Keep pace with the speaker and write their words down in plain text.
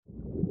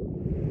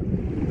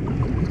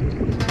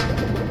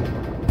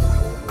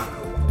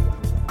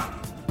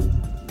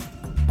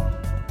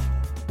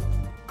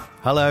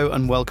Hello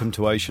and welcome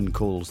to Ocean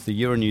Calls,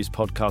 the Euronews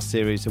podcast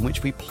series in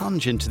which we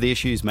plunge into the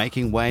issues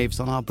making waves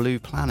on our blue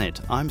planet.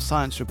 I'm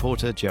science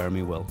reporter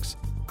Jeremy Wilks.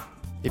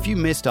 If you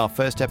missed our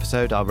first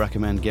episode, I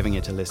recommend giving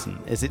it a listen,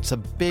 as it's a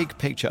big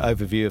picture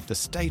overview of the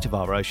state of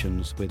our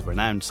oceans with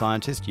renowned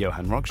scientist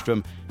Johan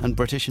Rockström and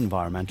British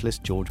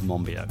environmentalist George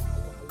Monbiot.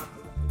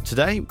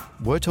 Today,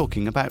 we're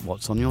talking about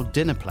what's on your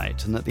dinner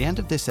plate, and at the end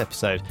of this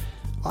episode,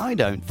 I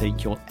don't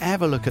think you'll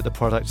ever look at the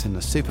products in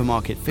the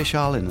supermarket fish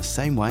aisle in the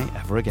same way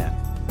ever again.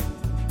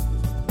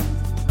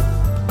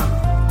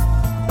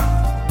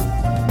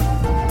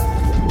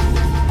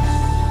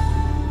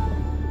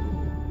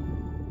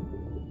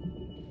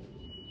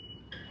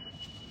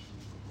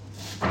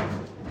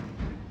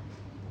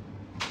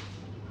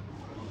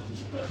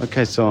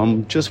 Okay, so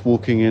I'm just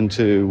walking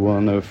into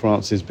one of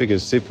France's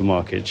biggest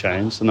supermarket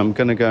chains, and I'm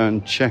going to go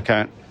and check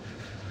out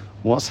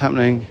what's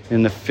happening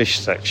in the fish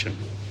section.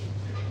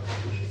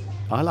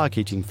 I like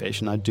eating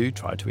fish, and I do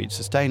try to eat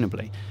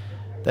sustainably.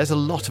 There's a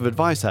lot of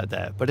advice out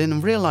there, but in a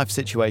real-life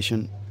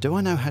situation, do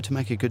I know how to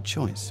make a good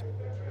choice?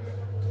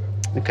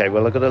 Okay,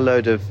 well, I've got a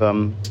load of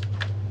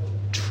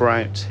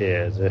trout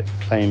here that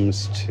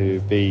claims to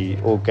be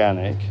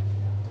organic,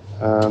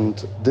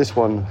 and this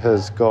one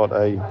has got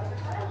a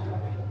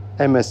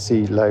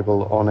MSC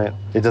label on it.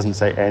 It doesn't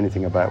say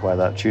anything about where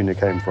that tuna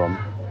came from.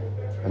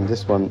 And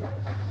this one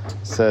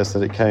says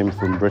that it came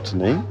from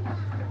Brittany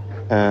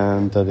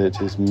and that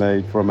it is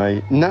made from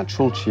a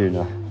natural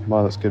tuna.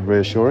 Well, that's good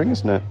reassuring,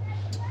 isn't it?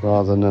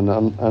 Rather than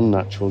an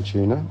unnatural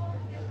tuna.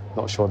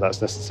 Not sure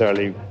that's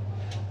necessarily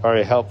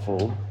very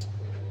helpful.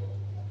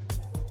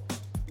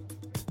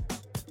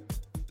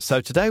 So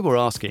today we're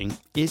asking,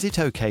 is it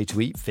okay to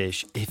eat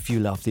fish if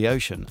you love the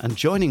ocean? And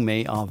joining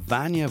me are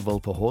Vanja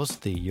Wolperhorst,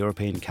 the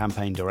European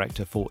Campaign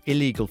Director for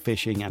Illegal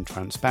Fishing and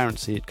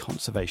Transparency at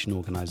conservation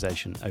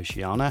organisation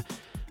Oceana,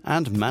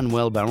 and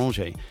Manuel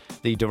Beranger,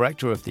 the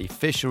Director of the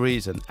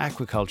Fisheries and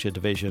Aquaculture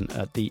Division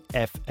at the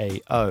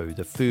FAO,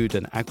 the Food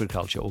and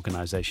Agriculture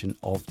Organisation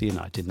of the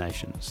United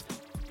Nations.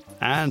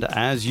 And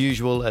as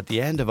usual, at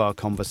the end of our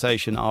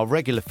conversation, our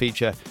regular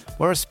feature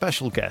where a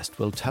special guest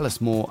will tell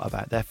us more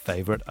about their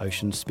favourite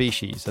ocean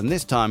species. And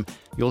this time,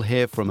 you'll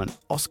hear from an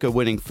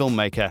Oscar-winning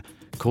filmmaker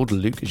called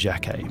Luc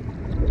Jacquet.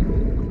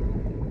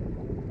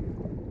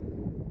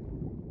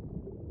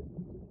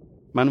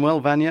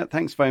 Manuel, Vanja,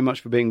 thanks very much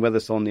for being with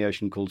us on the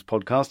Ocean Calls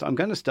podcast. I'm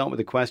going to start with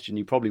a question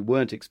you probably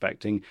weren't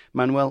expecting.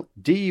 Manuel,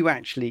 do you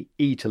actually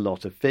eat a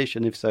lot of fish?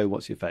 And if so,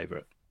 what's your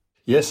favourite?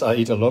 Yes, I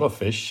eat a lot of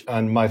fish,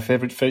 and my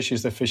favorite fish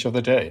is the fish of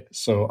the day.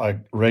 So I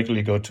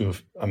regularly go to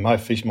my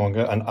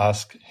fishmonger and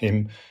ask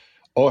him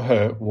or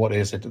her what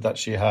is it that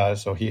she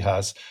has or he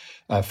has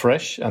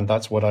fresh, and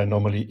that's what I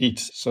normally eat.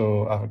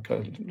 So I've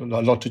got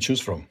a lot to choose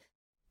from.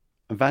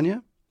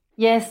 Vanja?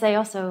 Yes, I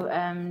also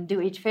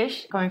do eat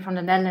fish. Coming from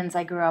the Netherlands,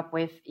 I grew up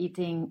with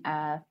eating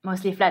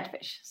mostly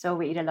flatfish. So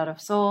we eat a lot of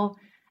sole,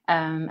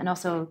 and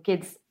also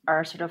kids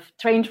are sort of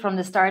trained from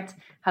the start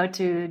how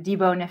to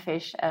debone a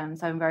fish.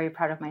 So I'm very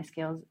proud of my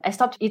skills. I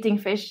stopped eating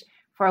fish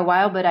for a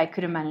while, but I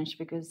couldn't manage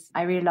because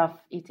I really love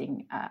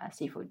eating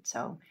seafood.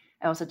 So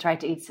I also try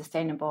to eat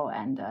sustainable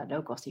and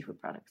local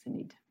seafood products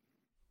indeed.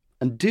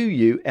 And do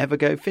you ever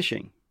go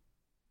fishing?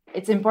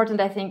 It's important,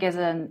 I think, as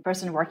a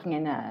person working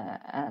in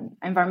an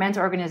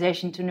environmental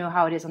organization to know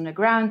how it is on the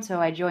ground.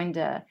 So I joined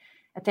a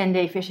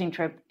 10-day fishing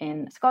trip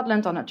in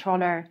Scotland on a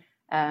trawler,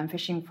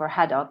 fishing for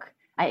haddock.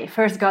 I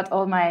first got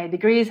all my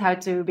degrees, how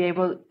to be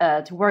able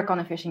to work on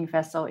a fishing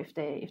vessel if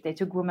they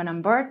took women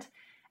on board.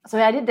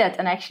 So I did that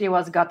and actually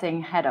was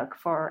gutting haddock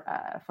for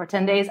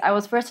 10 days. I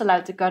was first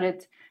allowed to gut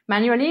it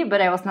manually,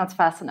 but I was not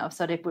fast enough,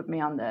 so they put me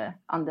on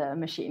the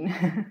machine.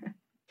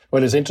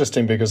 Well, it's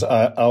interesting because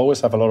I always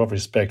have a lot of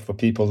respect for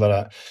people that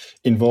are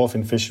involved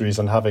in fisheries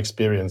and have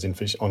experience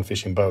on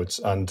fishing boats.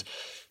 And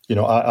you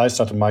know, I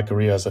started my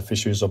career as a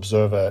fisheries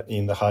observer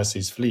in the High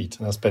Seas Fleet,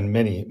 and I spent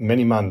many,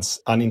 many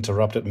months,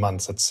 uninterrupted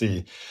months at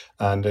sea.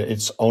 And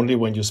it's only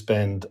when you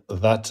spend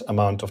that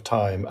amount of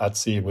time at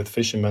sea with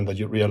fishermen that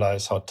you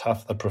realize how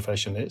tough the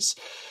profession is,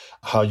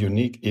 how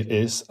unique it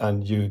is,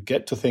 and you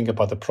get to think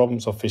about the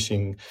problems of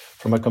fishing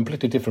from a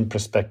completely different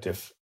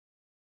perspective.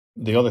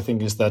 The other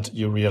thing is that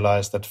you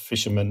realize that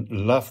fishermen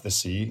love the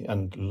sea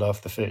and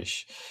love the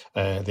fish.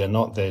 They're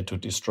not there to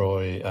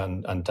destroy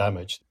and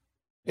damage.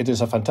 It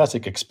is a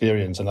fantastic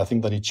experience, and I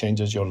think that it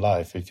changes your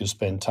life if you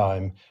spend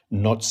time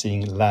not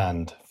seeing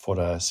land for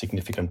a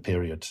significant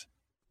period.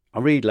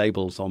 I read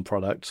labels on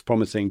products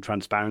promising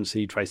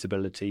transparency,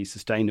 traceability,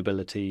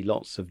 sustainability,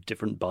 lots of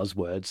different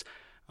buzzwords.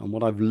 And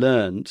what I've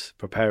learned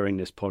preparing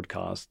this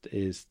podcast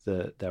is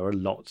that there are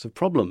lots of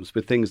problems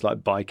with things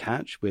like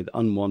bycatch, with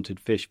unwanted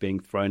fish being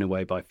thrown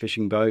away by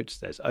fishing boats.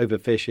 There's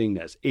overfishing,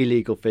 there's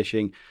illegal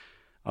fishing.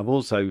 I've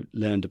also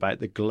learned about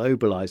the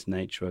globalized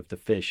nature of the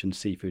fish and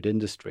seafood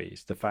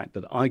industries. The fact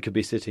that I could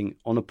be sitting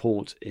on a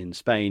port in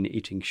Spain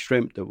eating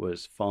shrimp that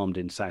was farmed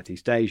in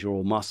Southeast Asia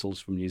or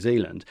mussels from New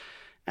Zealand.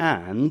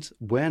 And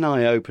when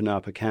I open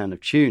up a can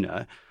of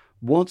tuna,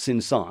 what's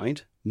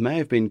inside may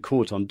have been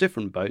caught on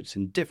different boats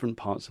in different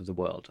parts of the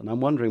world. And I'm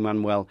wondering,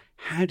 Manuel,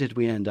 how did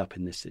we end up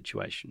in this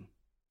situation?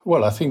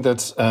 Well, I think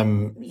that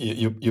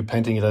you're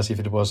painting it as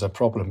if it was a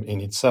problem in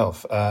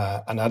itself,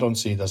 and I don't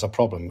see it as a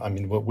problem. I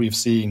mean, what we've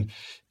seen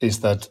is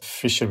that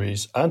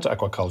fisheries and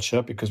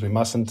aquaculture, because we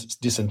mustn't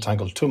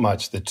disentangle too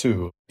much the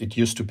two, it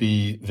used to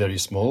be very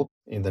small.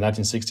 In the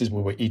 1960s,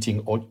 we were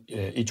eating,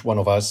 each one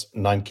of us,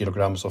 9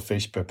 kilograms of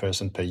fish per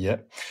person per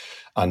year.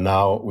 And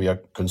now we are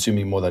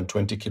consuming more than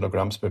 20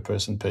 kilograms per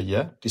person per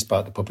year,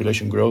 despite the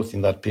population growth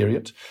in that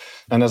period.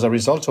 And as a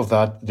result of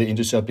that, the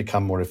industry has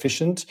become more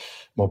efficient,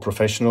 more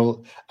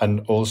professional, and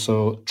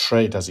also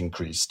trade has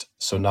increased.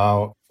 So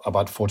now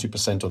about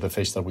 40% of the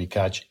fish that we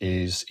catch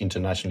is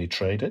internationally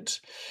traded,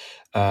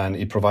 and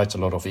it provides a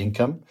lot of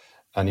income.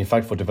 And in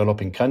fact, for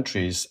developing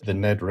countries, the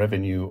net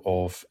revenue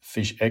of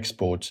fish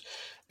exports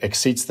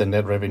exceeds the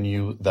net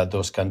revenue that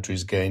those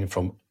countries gain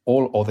from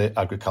all other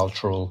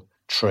agricultural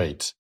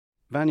trade.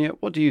 Vanya,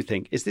 what do you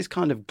think? Is this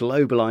kind of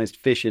globalized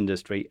fish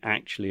industry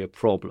actually a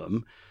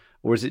problem,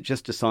 or is it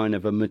just a sign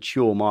of a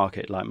mature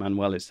market, like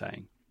Manuel is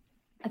saying?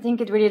 I think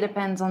it really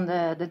depends on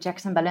the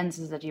checks and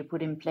balances that you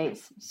put in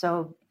place.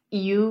 So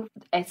EU,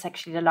 it's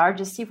actually the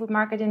largest seafood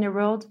market in the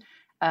world.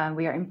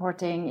 We are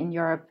importing in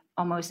Europe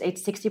almost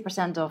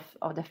 60%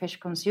 of the fish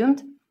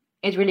consumed.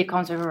 It really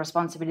comes with a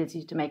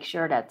responsibility to make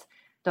sure that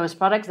those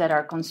products that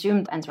are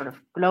consumed and sort of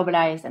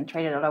globalized and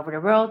traded all over the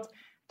world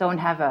don't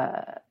have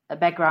a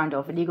background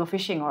of illegal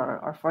fishing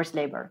or forced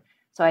labor.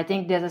 So I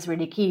think this is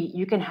really key.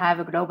 You can have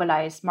a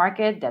globalized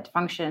market that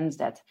functions,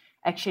 that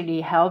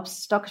actually helps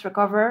stocks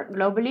recover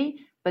globally,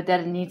 but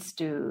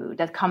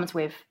that comes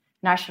with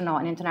national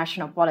and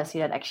international policy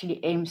that actually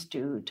aims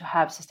to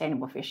have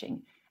sustainable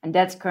fishing. And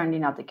that's currently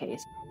not the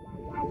case.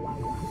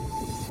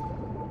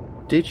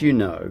 Did you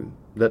know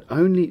that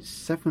only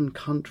 7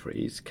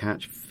 countries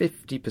catch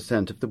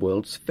 50% of the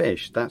world's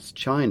fish? That's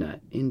China,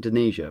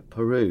 Indonesia,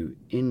 Peru,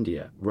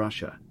 India,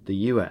 Russia, the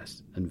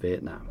US, and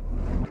Vietnam.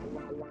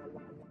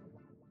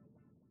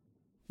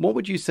 What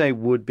would you say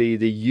would be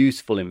the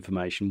useful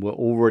information we're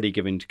already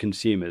giving to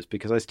consumers?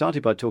 Because I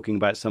started by talking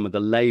about some of the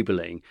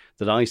labelling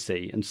that I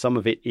see, and some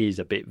of it is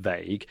a bit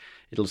vague.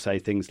 It'll say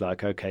things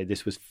like, OK,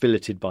 this was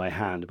filleted by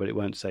hand, but it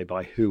won't say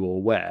by who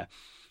or where.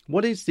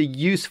 What is the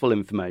useful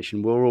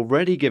information we're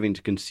already giving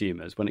to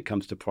consumers when it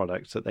comes to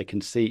products that they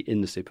can see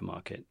in the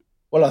supermarket?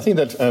 Well, I think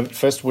that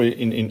first,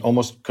 in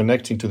almost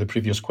connecting to the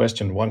previous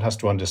question, one has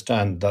to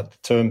understand that the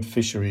term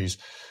fisheries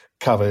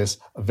covers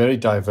a very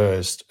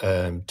diverse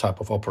type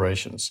of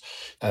operations.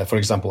 For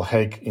example,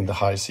 hake in the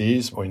high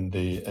seas or in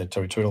the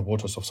territorial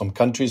waters of some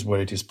countries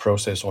where it is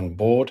processed on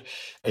board,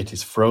 it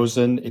is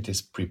frozen, it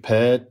is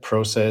prepared,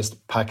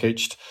 processed,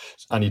 packaged,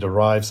 and it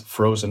arrives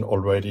frozen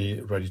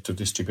already, ready to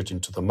distribute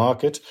into the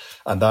market.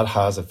 And that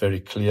has a very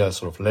clear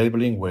sort of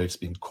labeling where it's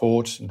been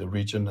caught in the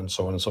region and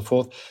so on and so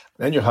forth.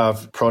 Then you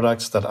have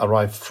products that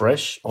arrive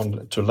fresh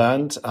to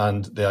land,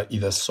 and they are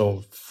either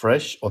sold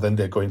fresh or then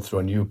they're going through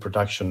a new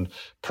production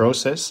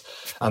process.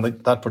 And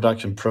that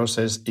production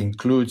process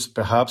includes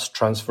perhaps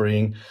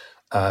transferring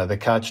the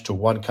catch to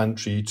one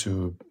country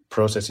to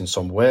process in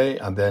some way,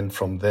 and then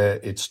from there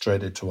it's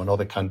traded to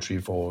another country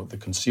for the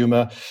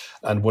consumer.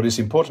 And what is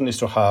important is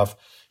to have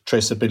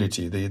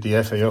traceability.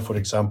 The FAO, for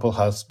example,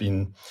 has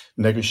been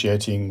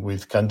negotiating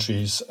with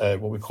countries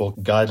what we call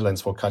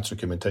guidelines for catch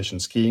documentation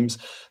schemes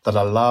that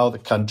allow the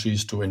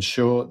countries to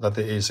ensure that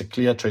there is a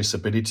clear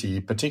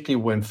traceability,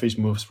 particularly when fish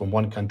moves from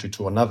one country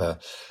to another,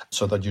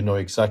 so that you know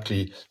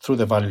exactly through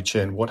the value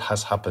chain what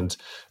has happened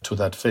to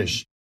that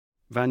fish.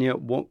 Vanya,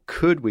 what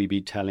could we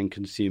be telling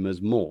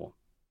consumers more?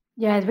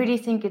 Yeah, I really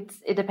think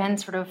it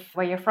depends sort of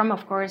where you're from.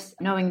 Of course,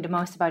 knowing the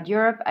most about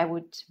Europe, I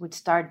would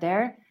start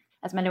there.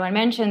 As Manuel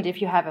mentioned, if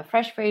you have a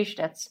fresh fish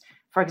that's,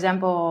 for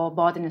example,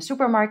 bought in a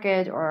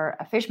supermarket or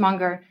a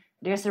fishmonger,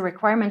 there's a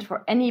requirement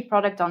for any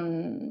product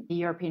on the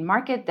European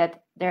market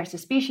that there's a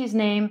species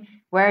name,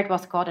 where it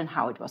was caught and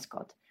how it was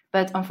caught.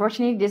 But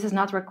unfortunately, this is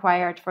not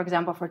required, for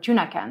example, for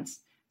tuna cans.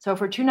 So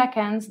for tuna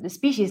cans, the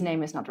species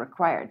name is not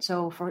required.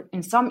 So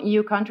in some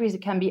EU countries,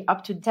 it can be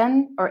up to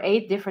 10 or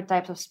 8 different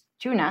types of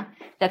tuna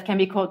that can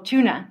be called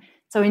tuna.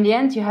 So in the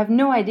end, you have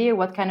no idea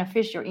what kind of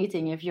fish you're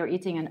eating, if you're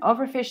eating an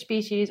overfished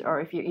species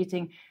or if you're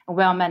eating a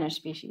well-managed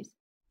species.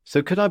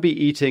 So could I be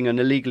eating an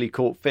illegally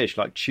caught fish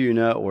like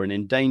tuna or an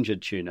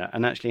endangered tuna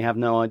and actually have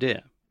no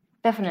idea?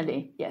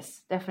 Definitely,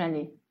 yes,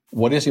 definitely.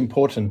 What is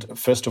important,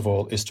 first of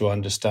all, is to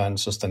understand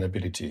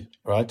sustainability,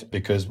 right?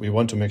 Because we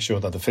want to make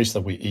sure that the fish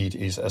that we eat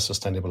is as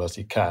sustainable as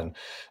it can.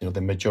 You know, the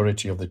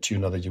majority of the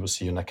tuna that you will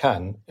see in a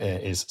can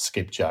is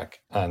skipjack,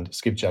 and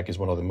skipjack is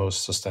one of the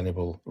most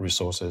sustainable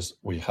resources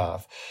we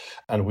have.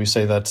 And we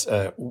say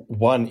that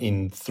 1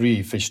 in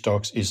 3 fish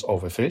stocks is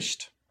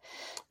overfished.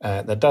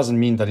 That doesn't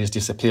mean that it's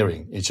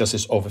disappearing. It just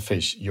is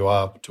overfished. You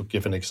are, to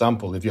give an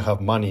example, if you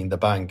have money in the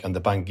bank and the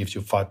bank gives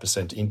you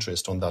 5%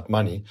 interest on that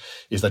money,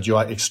 is that you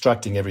are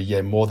extracting every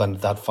year more than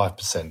that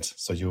 5%.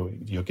 So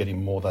you're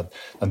getting more than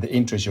the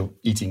interest you're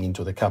eating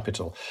into the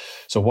capital.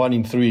 So 1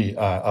 in 3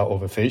 are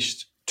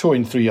overfished. 2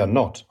 in 3 are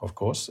not, of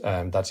course,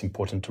 and that's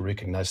important to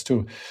recognize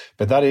too.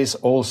 But that is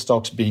all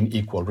stocks being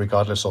equal,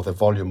 regardless of the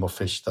volume of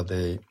fish that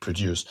they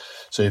produce.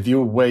 So if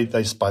you weigh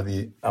this by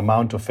the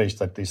amount of fish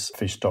that these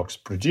fish stocks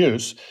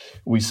produce,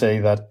 we say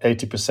that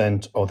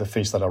 80% of the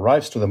fish that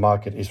arrives to the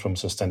market is from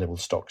sustainable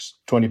stocks.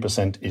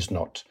 20% is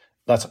not.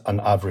 That's an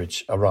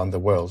average around the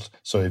world.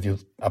 So if you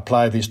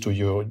apply this to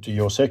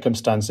your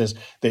circumstances,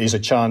 there is a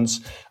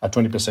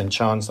 20%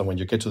 chance that when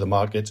you get to the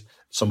market,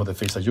 some of the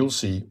fish that you'll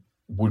see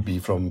would be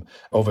from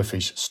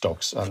overfished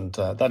stocks. And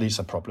that is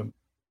a problem.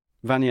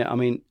 Vanya, I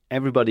mean,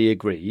 everybody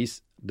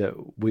agrees that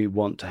we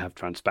want to have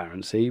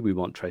transparency, we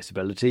want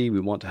traceability, we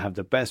want to have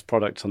the best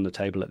products on the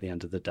table at the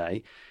end of the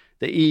day.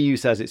 The EU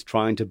says it's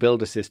trying to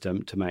build a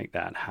system to make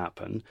that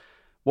happen.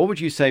 What would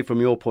you say from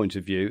your point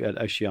of view at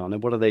Oceana?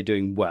 What are they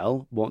doing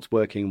well? What's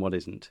working, what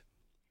isn't?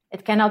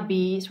 It cannot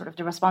be sort of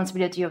the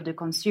responsibility of the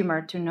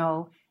consumer to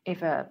know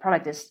if a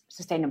product is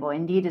sustainable.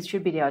 Indeed, it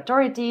should be the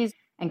authorities.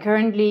 And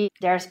currently,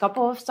 there's a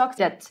couple of stocks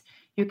that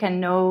you can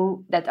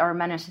know that are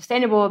managed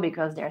sustainable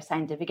because there's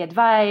scientific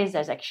advice,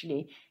 there's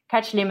actually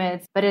catch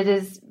limits. But it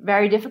is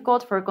very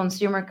difficult for a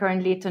consumer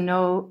currently to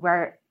know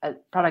where a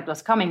product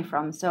was coming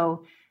from.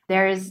 So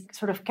there is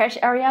sort of catch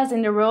areas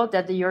in the world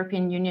that the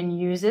European Union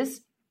uses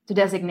to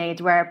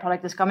designate where a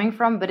product is coming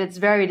from, but it's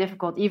very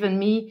difficult. Even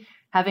me,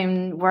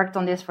 having worked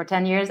on this for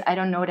 10 years, I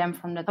don't know them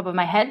from the top of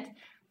my head.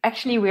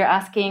 Actually, we're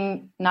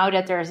asking, now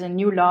that there's a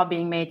new law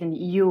being made in the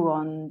EU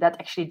on that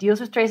actually deals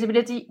with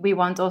traceability, we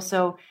want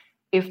also,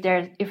 if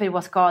it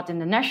was caught in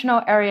the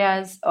national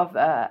areas of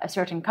a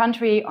certain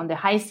country, on the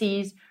high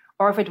seas,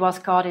 or if it was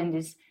caught in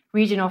these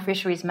regional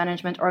fisheries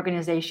management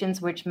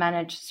organizations, which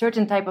manage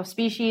certain type of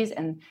species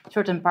and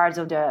certain parts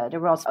of the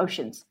world's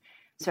oceans.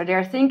 So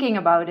they're thinking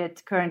about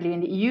it currently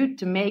in the EU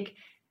to make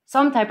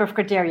some type of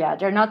criteria.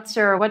 They're not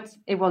sure what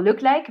it will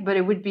look like, but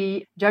it would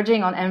be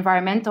judging on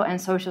environmental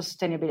and social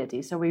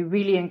sustainability. So we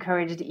really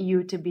encourage the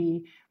EU to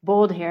be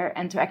bold here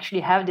and to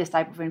actually have this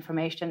type of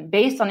information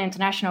based on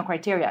international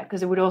criteria,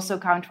 because it would also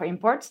count for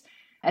imports,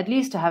 at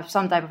least to have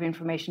some type of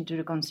information to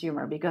the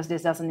consumer, because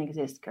this doesn't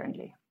exist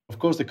currently. Of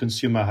course, the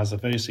consumer has a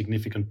very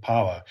significant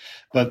power,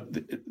 but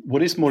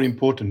what is more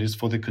important is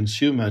for the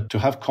consumer to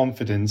have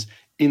confidence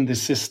in the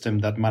system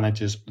that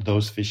manages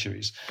those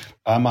fisheries.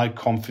 Am I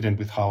confident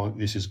with how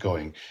this is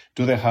going?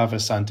 Do they have a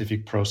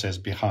scientific process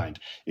behind?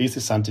 Is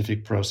the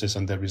scientific process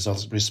and the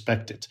results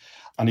respected?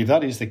 And if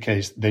that is the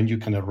case, then you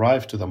can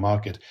arrive to the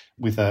market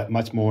with a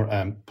much more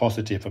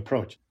positive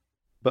approach.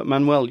 But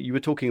Manuel, you were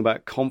talking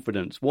about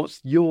confidence.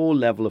 What's your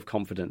level of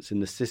confidence in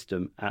the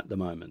system at the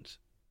moment?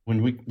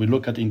 When we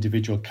look at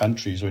individual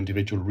countries or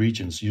individual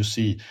regions, you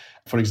see,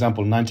 for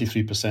example,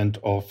 93%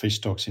 of fish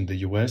stocks in the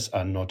US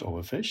are not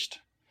overfished.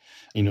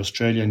 In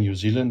Australia and New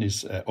Zealand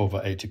is over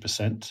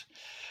 80%.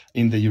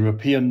 In the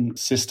European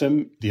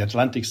system, the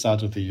Atlantic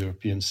side of the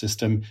European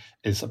system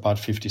is about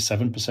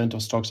 57%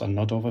 of stocks are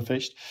not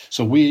overfished.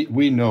 So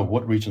we know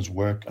what regions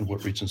work and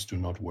what regions do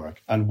not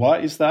work. And why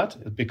is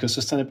that? Because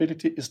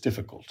sustainability is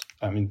difficult.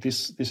 I mean,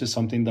 this is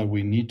something that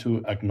we need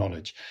to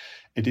acknowledge.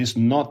 It is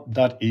not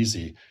that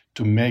easy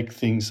to make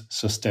things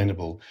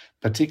sustainable,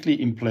 particularly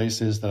in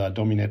places that are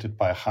dominated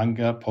by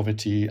hunger,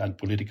 poverty, and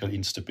political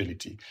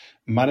instability.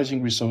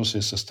 Managing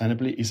resources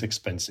sustainably is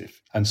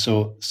expensive. And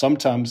so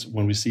sometimes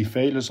when we see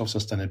failures of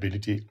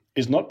sustainability,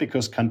 it's not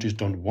because countries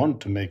don't want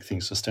to make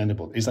things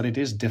sustainable, it's that it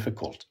is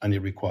difficult and it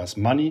requires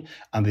money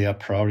and there are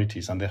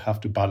priorities and they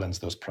have to balance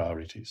those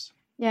priorities.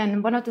 Yeah,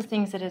 and one of the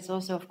things that is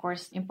also, of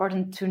course,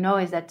 important to know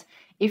is that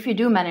if you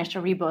do manage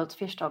to rebuild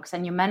fish stocks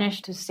and you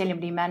manage to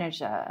sustainably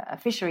manage a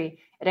fishery,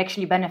 it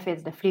actually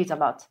benefits the fleet a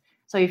lot.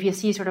 So if you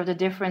see sort of the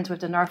difference with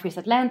the Northeast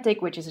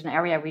Atlantic, which is an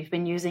area we've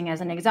been using as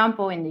an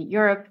example in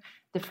Europe,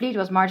 the fleet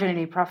was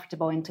marginally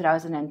profitable in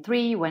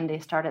 2003 when they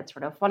started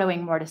sort of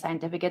following more the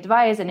scientific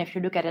advice. And if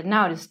you look at it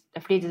now,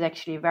 the fleet is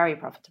actually very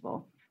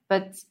profitable.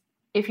 But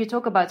if you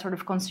talk about sort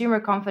of consumer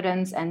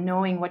confidence and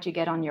knowing what you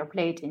get on your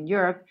plate in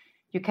Europe,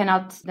 you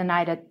cannot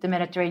deny that the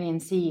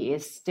Mediterranean Sea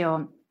is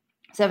still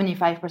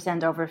 75%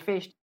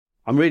 overfished.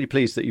 I'm really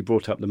pleased that you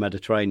brought up the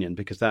Mediterranean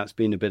because that's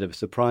been a bit of a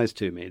surprise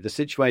to me. The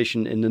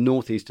situation in the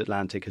Northeast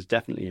Atlantic has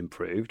definitely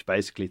improved,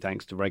 basically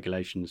thanks to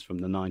regulations from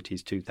the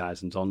 90s,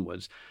 2000s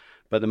onwards.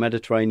 But the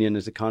Mediterranean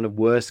is a kind of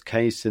worst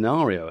case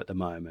scenario at the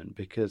moment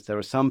because there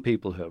are some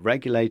people who are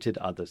regulated,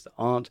 others that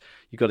aren't.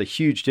 You've got a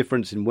huge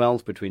difference in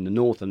wealth between the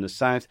North and the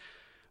South.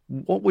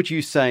 What would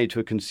you say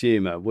to a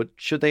consumer?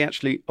 Should they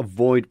actually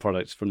avoid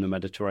products from the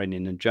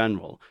Mediterranean in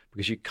general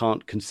because you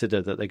can't consider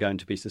that they're going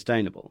to be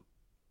sustainable?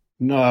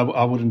 No,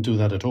 I wouldn't do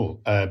that at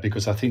all,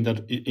 because I think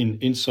that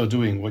in so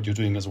doing, what you're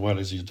doing as well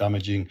is you're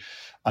damaging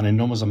an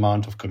enormous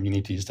amount of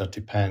communities that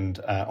depend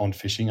on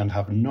fishing and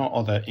have no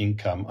other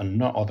income and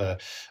no other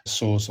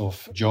source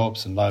of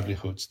jobs and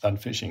livelihoods than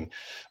fishing.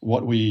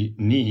 What we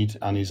need,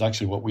 and is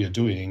actually what we are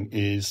doing,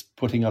 is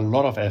putting a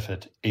lot of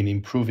effort in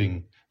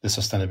improving the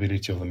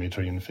sustainability of the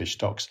Mediterranean fish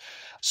stocks.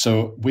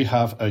 So we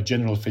have a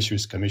General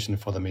Fisheries Commission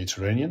for the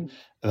Mediterranean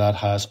that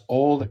has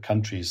all the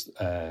countries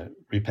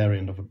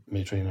riparian of the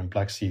Mediterranean and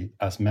Black Sea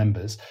as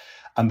members.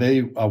 And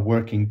they are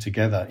working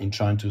together in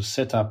trying to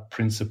set up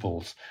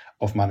principles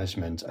of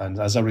management. And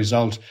as a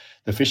result,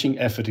 the fishing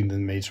effort in the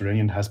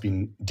Mediterranean has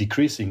been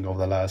decreasing over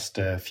the last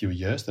few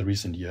years, the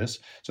recent years.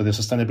 So the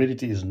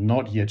sustainability is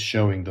not yet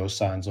showing those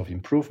signs of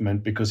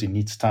improvement because it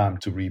needs time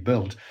to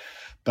rebuild.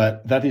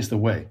 But that is the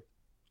way.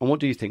 And what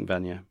do you think,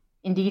 Vanya?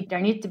 Indeed, there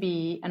need to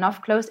be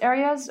enough closed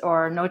areas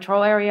or no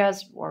trawl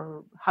areas,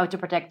 or how to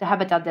protect the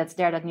habitat that's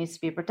there that needs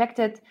to be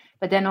protected.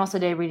 But then also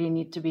they really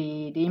need to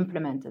be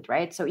implemented,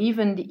 right? So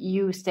even the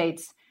EU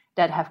states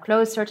that have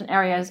closed certain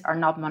areas are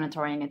not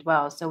monitoring it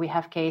well. So we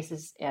have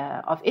cases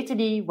of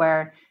Italy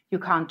where you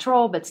can't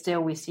trawl, but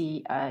still we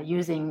see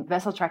using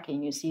vessel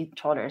tracking, you see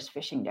trawlers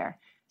fishing there.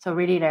 So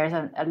really there's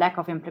a lack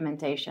of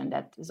implementation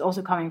that is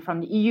also coming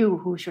from the EU,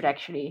 who should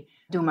actually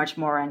do much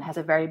more and has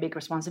a very big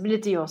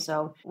responsibility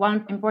also.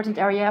 One important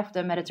area of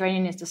the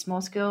Mediterranean is the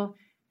small-scale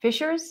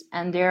fishers,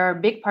 and they're a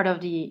big part of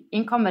the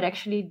income, but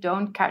actually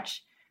don't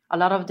catch a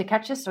lot of the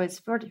catches. So it's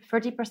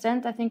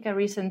 30%, I think, a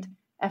recent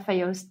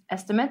FAO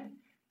estimate.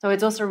 So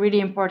it's also really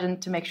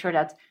important to make sure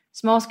that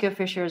small-scale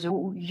fishers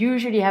who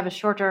usually have a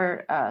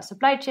shorter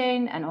supply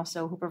chain and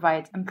also who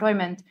provide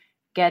employment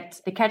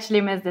get the catch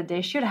limits that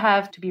they should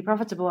have to be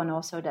profitable, and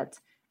also that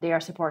they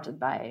are supported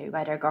by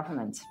their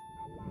governments.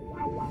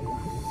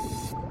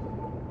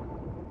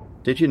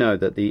 Did you know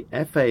that the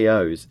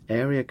FAO's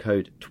Area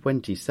Code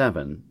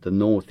 27, the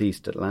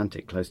Northeast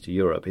Atlantic close to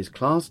Europe, is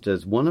classed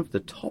as one of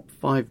the top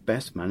 5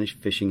 best managed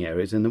fishing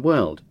areas in the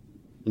world?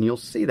 And you'll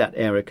see that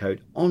area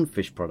code on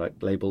fish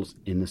product labels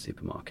in the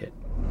supermarket.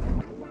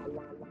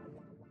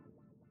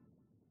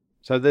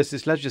 So there's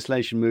this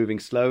legislation moving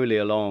slowly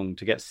along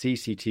to get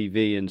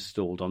CCTV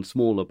installed on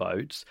smaller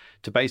boats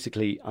to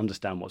basically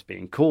understand what's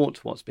being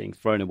caught, what's being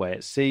thrown away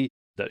at sea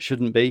that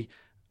shouldn't be,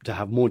 to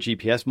have more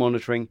GPS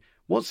monitoring.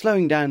 What's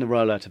slowing down the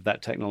rollout of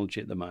that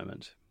technology at the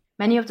moment?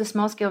 Many of the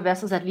small-scale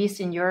vessels, at least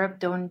in Europe,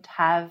 don't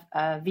have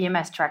a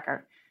VMS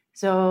tracker.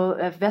 So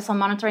a vessel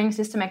monitoring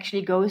system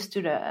actually goes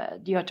to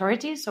the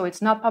authorities, so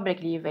it's not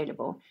publicly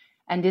available.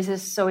 And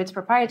it's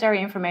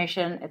proprietary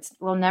information. It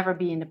will never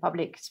be in the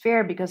public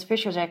sphere because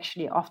fishers are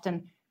actually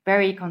often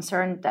very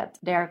concerned that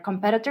their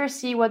competitors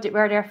see where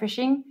they're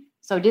fishing.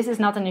 So this is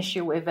not an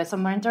issue with vessel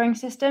monitoring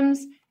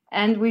systems.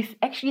 And we've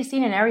actually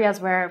seen in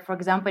areas where, for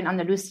example, in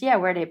Andalusia,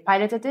 where they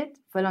piloted it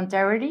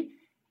voluntarily,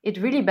 it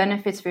really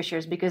benefits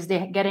fishers because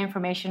they get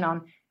information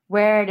on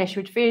where they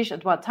should fish,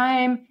 at what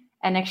time,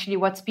 and actually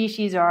what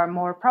species are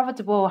more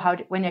profitable,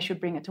 when they should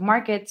bring it to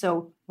market.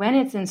 So when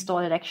it's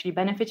installed, it actually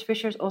benefits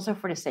fishers also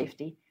for the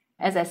safety.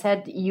 As I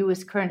said, the EU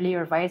is currently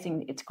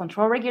revising its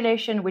control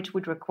regulation, which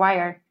would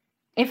require,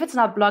 if it's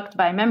not blocked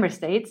by member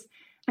states,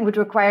 it would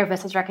require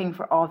vessel tracking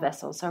for all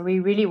vessels. So we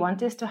really want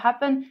this to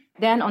happen.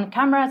 Then on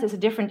cameras, it's a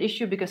different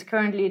issue because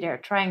currently they're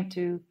trying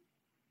to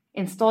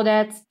install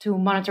that to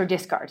monitor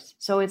discards.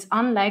 So it's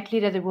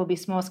unlikely that it will be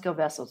small-scale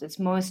vessels. It's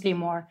mostly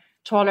more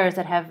trawlers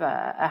that have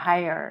a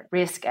higher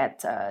risk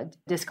at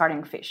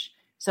discarding fish.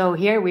 So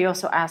here we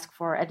also ask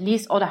for at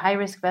least all the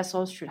high-risk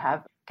vessels should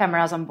have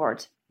cameras on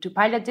board to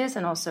pilot this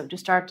and also to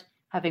start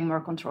having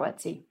more control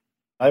at sea.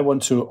 I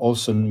want to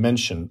also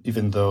mention,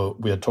 even though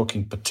we are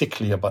talking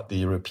particularly about the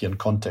European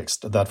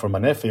context, that from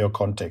an FAO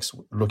context,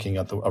 looking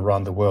at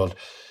around the world,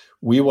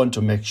 we want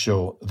to make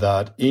sure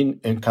that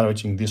in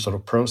encouraging these sort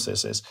of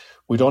processes,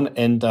 we don't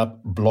end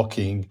up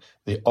blocking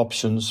the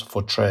options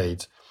for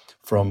trade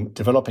from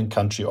developing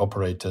country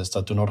operators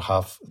that do not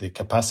have the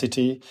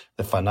capacity,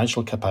 the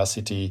financial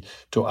capacity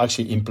to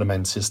actually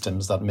implement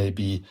systems that may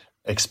be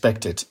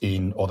expected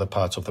in other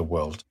parts of the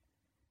world.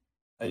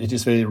 It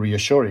is very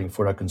reassuring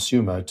for a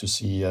consumer to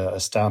see a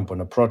stamp on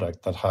a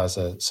product that has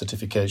a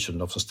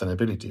certification of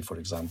sustainability, for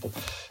example.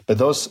 But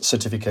those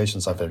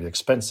certifications are very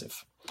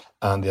expensive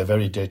and they're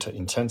very data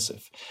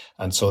intensive.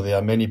 And so there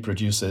are many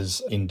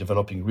producers in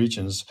developing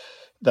regions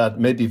that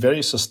may be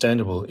very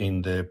sustainable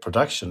in their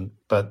production,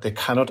 but they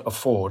cannot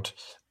afford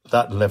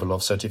that level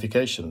of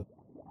certification.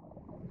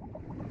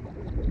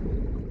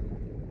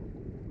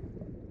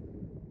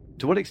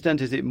 To what extent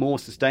is it more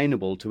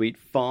sustainable to eat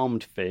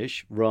farmed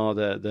fish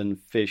rather than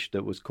fish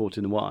that was caught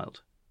in the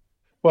wild?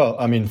 Well,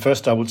 I mean,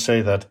 first I would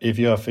say that if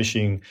you are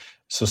fishing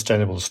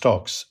sustainable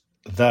stocks,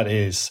 that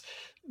is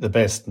the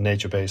best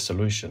nature-based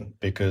solution,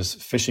 because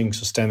fishing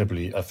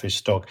sustainably a fish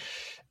stock,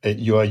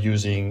 you are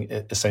using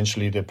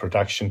essentially the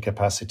production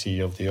capacity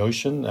of the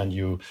ocean, and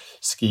you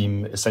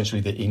scheme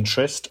essentially the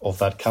interest of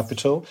that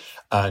capital,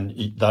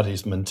 and that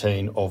is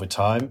maintained over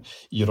time.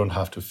 You don't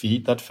have to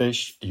feed that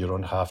fish. You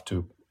don't have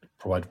to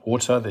provide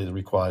water. They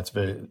require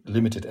very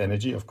limited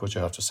energy. Of course,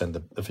 you have to send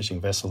the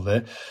fishing vessel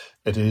there.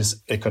 It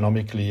is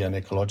economically and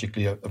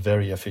ecologically a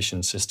very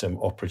efficient system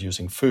of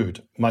producing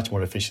food, much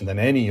more efficient than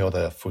any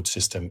other food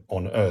system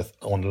on Earth,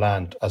 on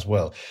land as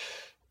well.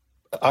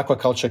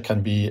 Aquaculture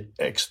can be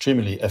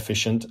extremely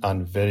efficient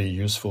and very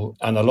useful.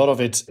 And a lot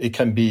of it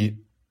can be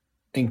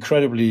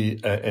incredibly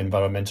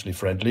environmentally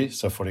friendly.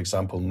 So, for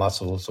example,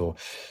 mussels or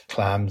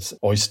clams,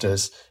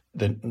 oysters,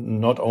 then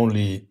not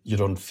only you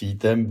don't feed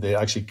them, they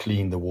actually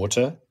clean the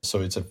water. So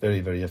it's a very,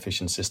 very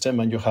efficient system.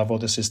 And you have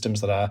other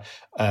systems that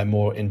are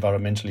more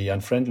environmentally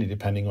unfriendly,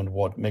 depending on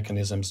what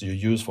mechanisms you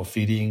use for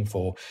feeding,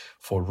 for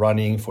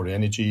running, for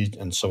energy,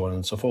 and so on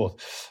and so forth.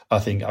 I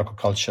think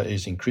aquaculture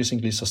is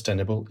increasingly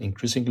sustainable,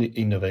 increasingly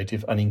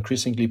innovative, and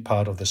increasingly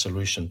part of the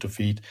solution to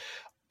feed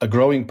a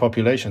growing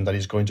population that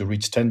is going to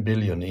reach 10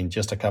 billion in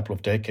just a couple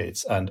of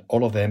decades. And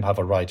all of them have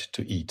a right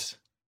to eat.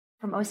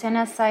 From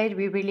Oceana's side,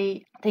 we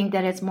really think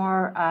that it's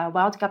more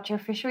wild capture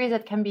fisheries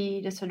that can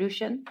be the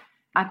solution.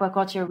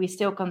 Aquaculture, we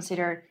still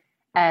consider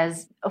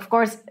as, of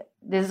course,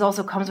 this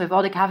also comes with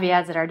all the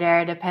caveats that are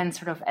there. It depends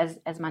sort of,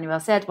 as Manuel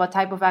said, what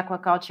type of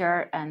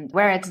aquaculture and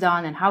where it's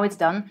done and how it's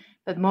done.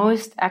 But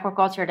most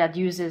aquaculture that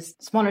uses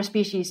smaller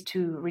species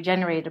to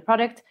regenerate the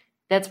product,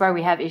 that's where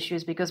we have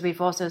issues, because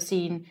we've also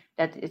seen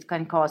that it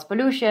can cause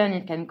pollution,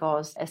 it can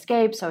cause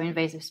escape, so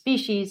invasive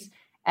species.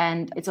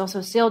 And it's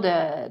also still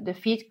the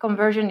feed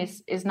conversion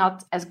is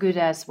not as good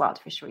as wild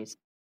fisheries.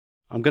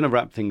 I'm going to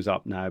wrap things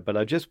up now, but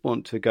I just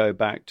want to go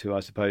back to,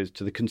 I suppose,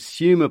 to the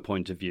consumer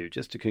point of view,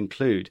 just to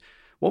conclude.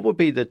 What would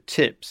be the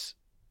tips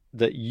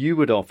that you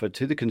would offer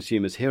to the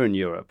consumers here in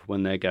Europe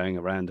when they're going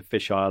around the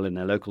fish aisle in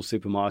their local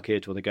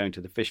supermarket or they're going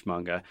to the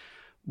fishmonger?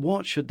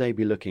 What should they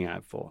be looking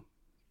out for?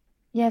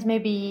 Yes,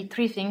 maybe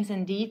 3 things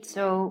indeed.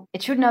 So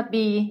it should not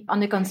be on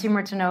the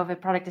consumer to know if a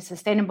product is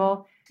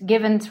sustainable.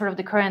 Given sort of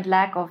the current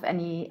lack of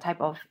any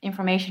type of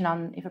information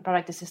on if a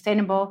product is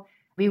sustainable,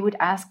 we would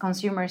ask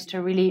consumers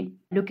to really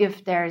look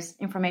if there's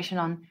information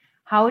on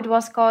how it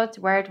was caught,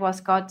 where it was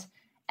caught,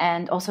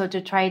 and also to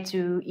try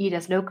to eat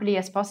as locally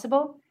as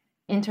possible.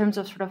 In terms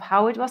of sort of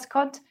how it was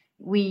caught,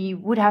 we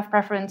would have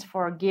preference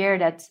for gear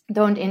that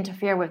don't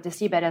interfere with the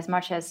seabed as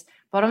much as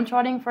bottom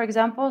trawling, for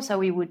example. So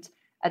we would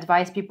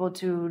advise people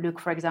to look,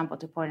 for example,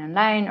 to point and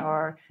line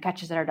or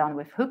catches that are done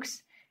with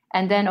hooks.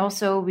 And then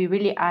also we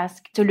really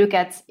ask to look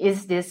at,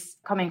 is this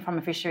coming from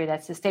a fishery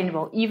that's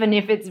sustainable, even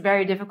if it's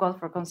very difficult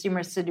for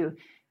consumers to do.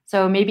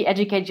 So maybe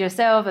educate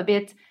yourself a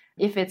bit.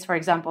 If it's, for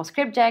example,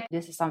 skipjack,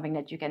 this is something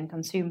that you can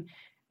consume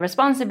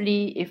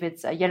responsibly. If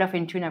it's a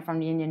yellowfin tuna from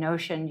the Indian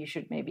Ocean, you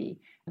should maybe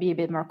be a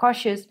bit more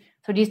cautious.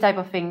 So these type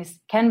of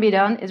things can be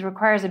done. It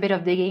requires a bit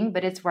of digging,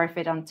 but it's worth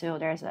it until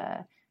there's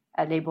a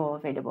label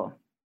available.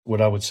 What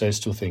I would say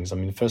is 2 things. I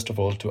mean, first of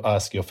all, to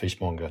ask your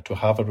fishmonger, to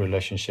have a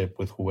relationship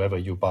with whoever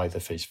you buy the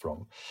fish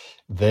from.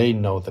 They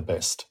know the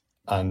best.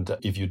 And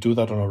if you do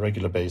that on a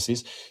regular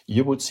basis,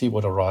 you would see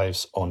what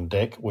arrives on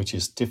deck, which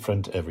is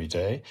different every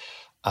day.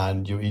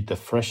 And you eat the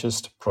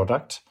freshest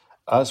product.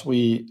 As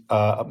we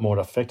are more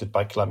affected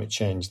by climate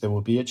change, there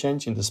will be a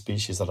change in the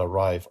species that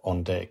arrive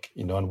on deck,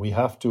 and we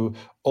have to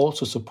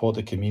also support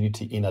the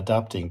community in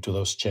adapting to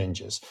those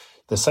changes.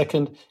 The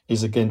second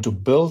is, again, to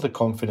build the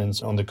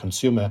confidence on the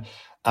consumer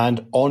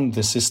and on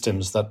the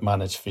systems that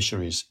manage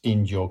fisheries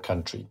in your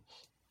country.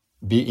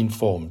 Be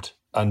informed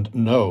and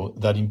know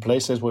that in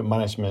places where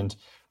management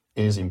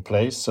is in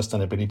place,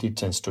 sustainability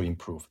tends to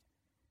improve.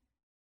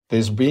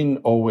 There's been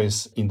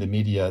always in the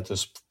media,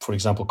 for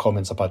example,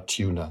 comments about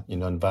tuna,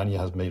 and Vanya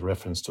has made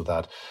reference to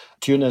that.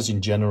 Tunas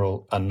in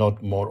general are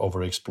not more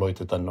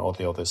overexploited than all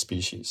the other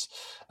species.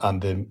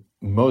 And the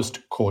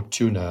most caught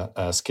tuna,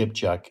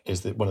 skipjack,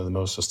 is one of the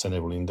most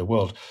sustainable in the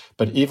world.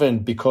 But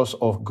even because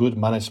of good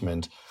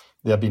management,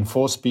 there have been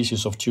 4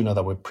 species of tuna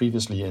that were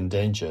previously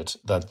endangered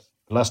that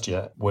last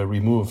year were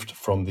removed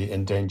from the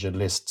endangered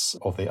lists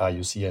of the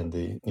IUCN,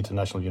 the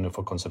International Union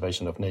for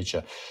Conservation of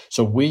Nature.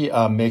 So we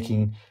are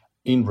making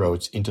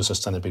inroads into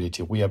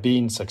sustainability. We are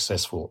being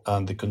successful,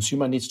 and the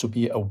consumer needs to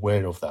be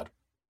aware of that.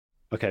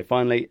 Okay,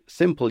 finally,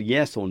 simple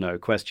yes or no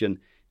question.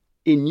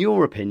 In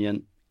your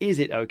opinion, is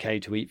it okay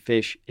to eat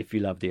fish if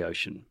you love the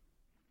ocean?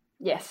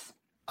 Yes.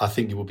 I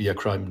think it would be a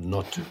crime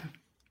not to.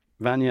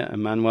 Vanya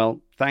and Manuel,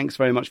 thanks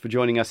very much for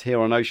joining us here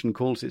on Ocean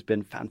Calls. It's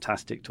been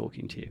fantastic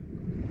talking to you.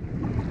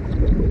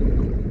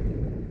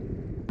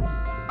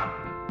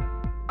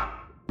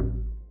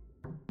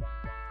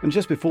 And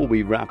just before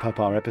we wrap up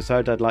our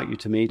episode, I'd like you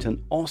to meet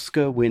an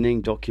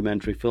Oscar-winning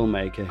documentary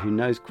filmmaker who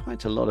knows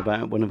quite a lot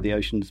about one of the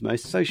ocean's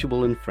most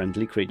sociable and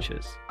friendly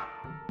creatures.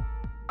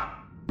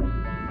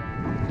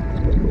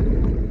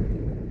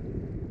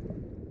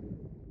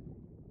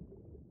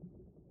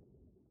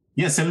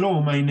 Yes,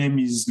 hello, my name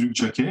is Luc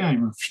Jacquet.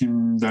 I'm a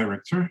film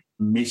director,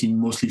 making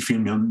mostly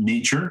film on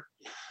nature.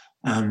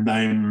 And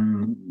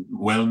I'm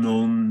well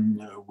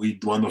known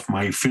with one of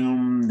my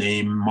films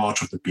named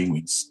March of the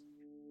Penguins.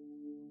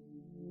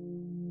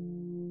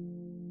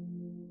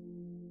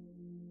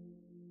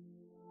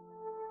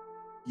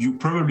 You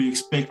probably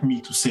expect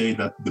me to say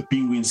that the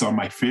penguins are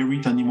my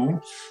favorite animal,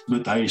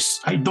 but I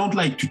don't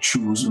like to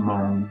choose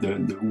among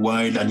the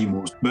wild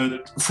animals.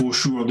 But for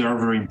sure, they are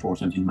very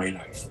important in my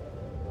life.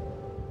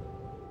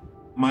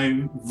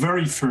 My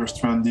very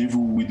first rendezvous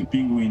with the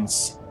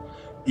penguins,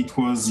 it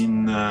was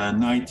in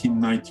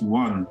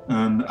 1991.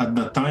 And at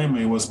that time,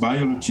 I was a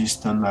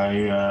biologist, and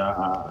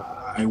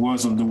I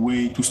was on the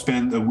way to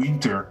spend a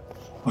winter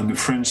on a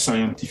French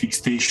scientific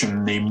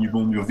station named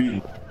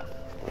Nubon-Durville.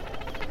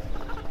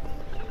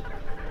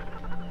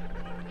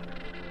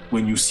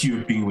 When you see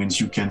your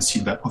penguins, you can see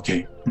that,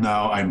 okay,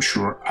 now I'm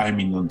sure I'm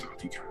in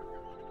Antarctica.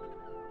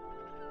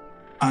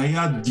 I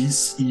had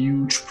this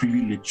huge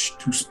privilege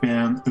to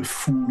spend a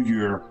full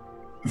year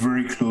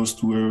very close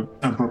to an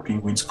emperor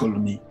penguin's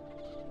colony.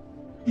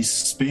 This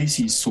space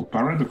is so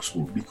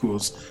paradoxical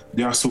because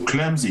they are so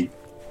clumsy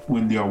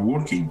when they are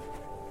walking,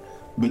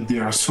 but they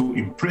are so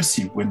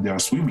impressive when they are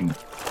swimming.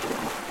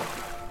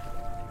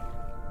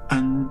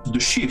 And the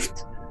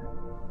shift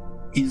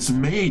is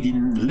made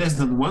in less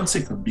than 1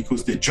 second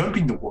because they jump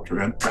in the water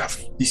and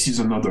paf, this is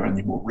another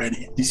animal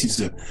ready. This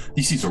is a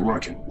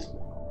rocket.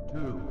 2,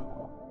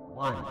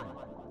 1.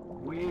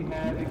 We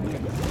have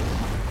ignition.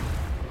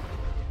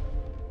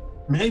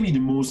 Maybe the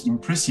most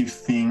impressive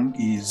thing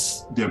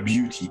is their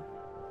beauty.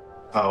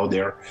 How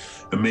their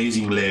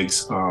amazing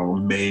legs are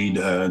made,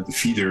 the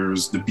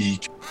feathers, the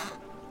beak.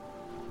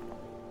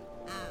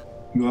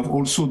 You have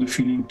also the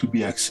feeling to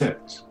be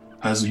accepted.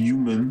 As a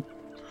human,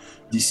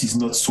 this is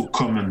not so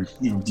common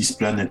in this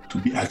planet to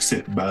be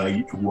accepted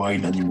by a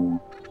wild animal.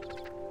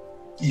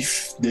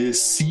 If they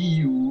see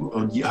you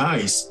on the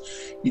ice,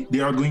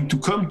 they are going to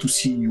come to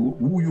see you,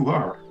 who you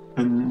are,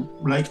 and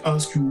like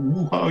ask you,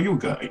 who are you,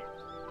 guy?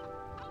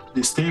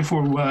 They stay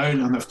for a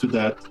while, and after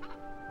that,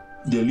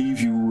 they leave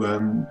you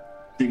and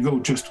they go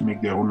just to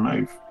make their own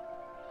life.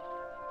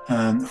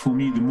 And for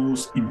me, the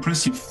most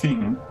impressive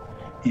thing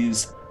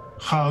is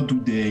how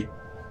do they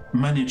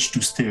manage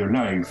to stay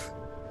alive?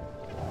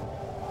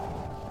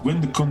 When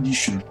the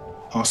conditions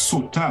are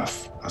so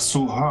tough, are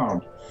so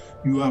hard,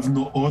 you have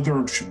no other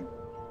option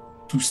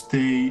to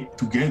stay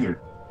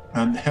together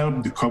and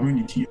help the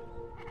community.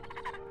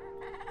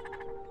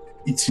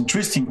 It's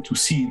interesting to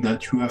see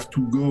that you have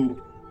to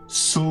go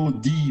so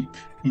deep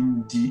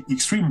in the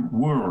extreme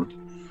world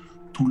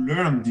to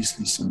learn this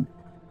lesson.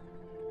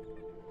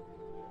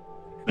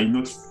 I'm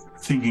not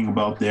thinking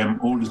about them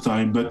all the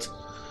time, but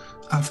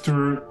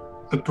after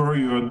a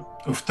period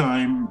of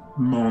time,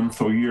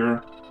 month or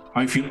year,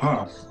 I feel,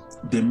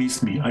 they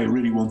miss me. I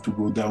really want to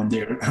go down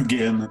there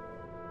again.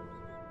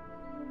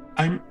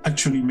 I'm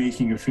actually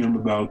making a film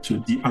about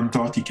the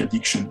Antarctic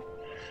addiction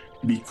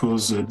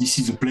because this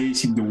is a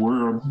place in the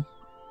world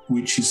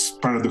which is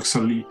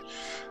paradoxically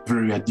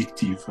very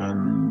addictive,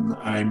 and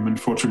I'm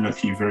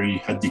unfortunately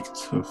very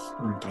addicted of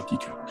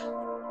Antarctica.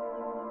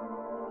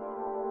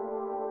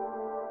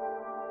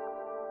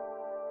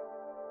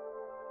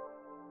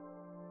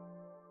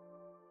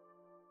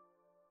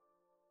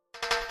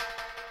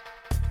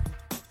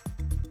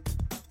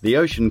 The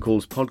Ocean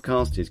Calls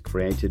podcast is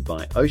created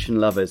by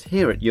ocean lovers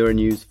here at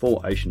Euronews for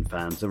ocean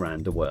fans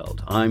around the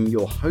world. I'm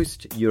your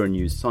host,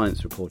 Euronews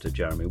science reporter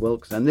Jeremy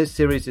Wilkes, and this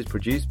series is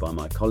produced by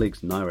my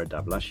colleagues Naira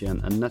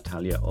Davlashyan and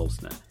Natalia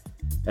Olsner.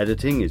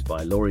 Editing is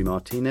by Laurie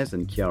Martinez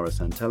and Chiara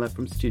Santella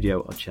from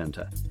Studio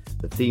Ochenta.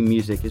 The theme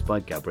music is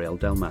by Gabriel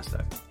Del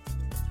Masso.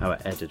 Our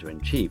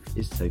editor-in-chief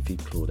is Sophie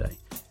Claudet.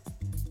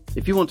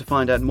 If you want to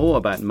find out more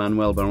about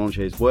Manuel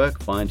Beranger's work,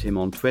 find him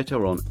on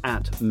Twitter on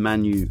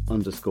 @Manu_FAO.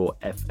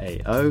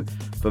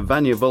 For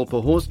Vanya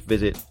Vulperhorst,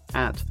 visit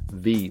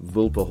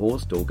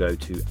 @VVulperhorst or go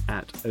to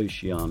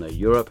 @Oceana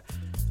Europe.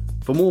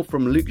 For more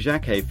from Luc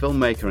Jacquet,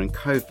 filmmaker and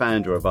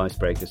co-founder of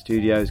Icebreaker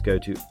Studios, go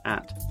to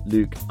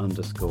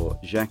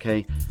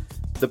 @Luc_Jacquet.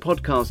 The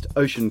podcast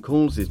Ocean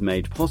Calls is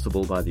made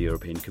possible by the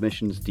European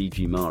Commission's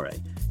DG Mare.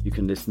 You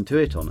can listen to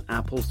it on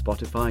Apple,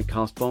 Spotify,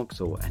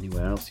 Castbox, or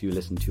anywhere else you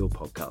listen to your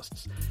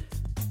podcasts.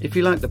 If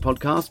you like the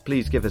podcast,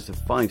 please give us a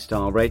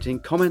 5-star rating,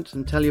 comment,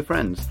 and tell your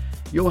friends.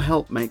 Your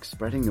help makes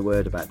spreading the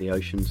word about the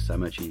ocean so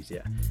much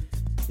easier.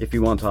 If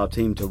you want our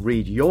team to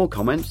read your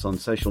comments on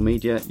social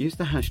media, use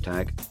the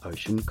hashtag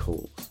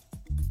 #OceanCalls.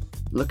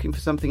 Looking for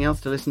something else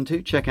to listen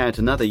to? Check out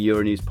another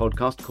Euronews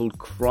podcast called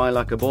Cry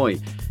Like a Boy,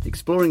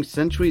 exploring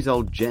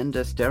centuries-old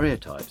gender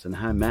stereotypes and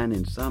how men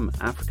in some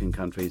African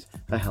countries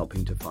are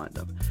helping to fight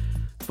them.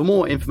 For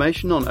more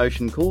information on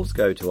Ocean Calls,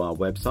 go to our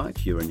website,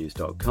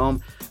 euronews.com,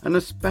 and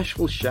a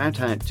special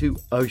shout-out to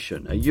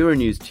Ocean, a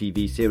Euronews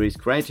TV series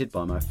created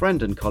by my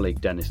friend and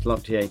colleague Denis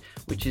Loctier,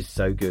 which is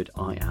so good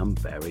I am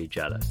very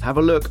jealous. Have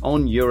a look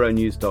on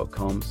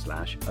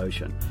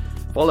euronews.com/ocean.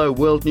 Follow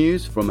world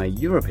news from a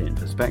European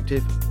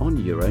perspective on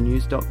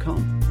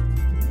euronews.com.